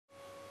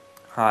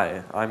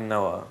Hi, I'm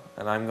Noah,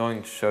 and I'm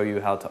going to show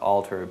you how to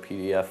alter a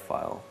PDF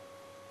file.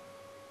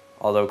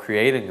 Although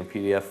creating a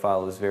PDF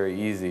file is very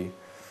easy,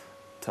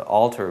 to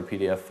alter a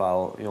PDF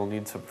file, you'll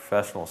need some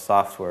professional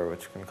software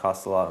which can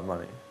cost a lot of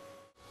money.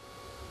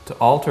 To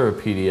alter a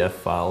PDF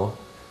file,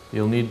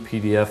 you'll need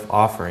PDF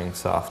authoring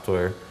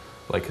software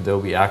like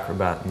Adobe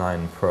Acrobat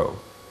 9 Pro.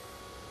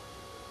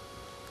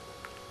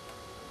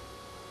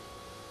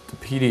 The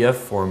PDF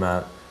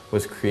format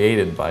was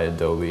created by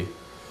Adobe,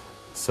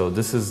 so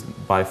this is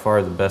by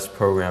far the best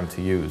program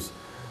to use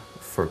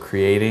for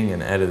creating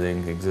and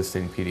editing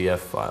existing PDF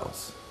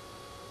files.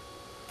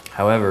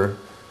 However,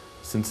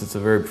 since it's a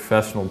very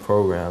professional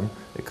program,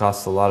 it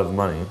costs a lot of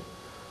money.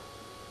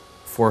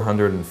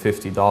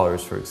 $450,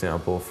 for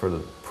example, for the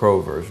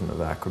Pro version of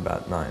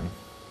Acrobat 9.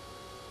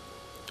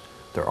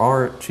 There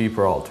are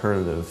cheaper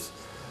alternatives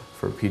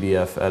for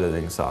PDF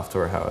editing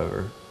software,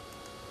 however.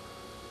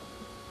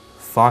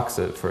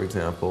 Foxit, for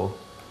example,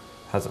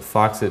 has a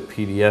Foxit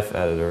PDF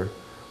editor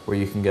where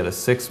you can get a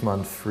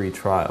 6-month free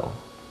trial.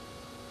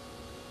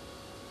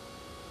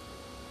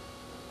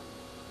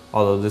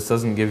 Although this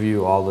doesn't give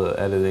you all the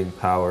editing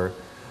power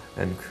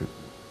and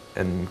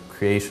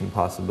creation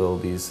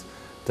possibilities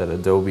that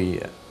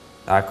Adobe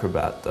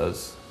Acrobat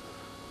does,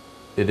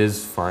 it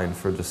is fine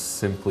for just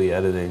simply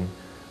editing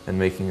and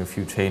making a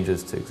few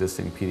changes to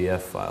existing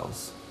PDF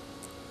files.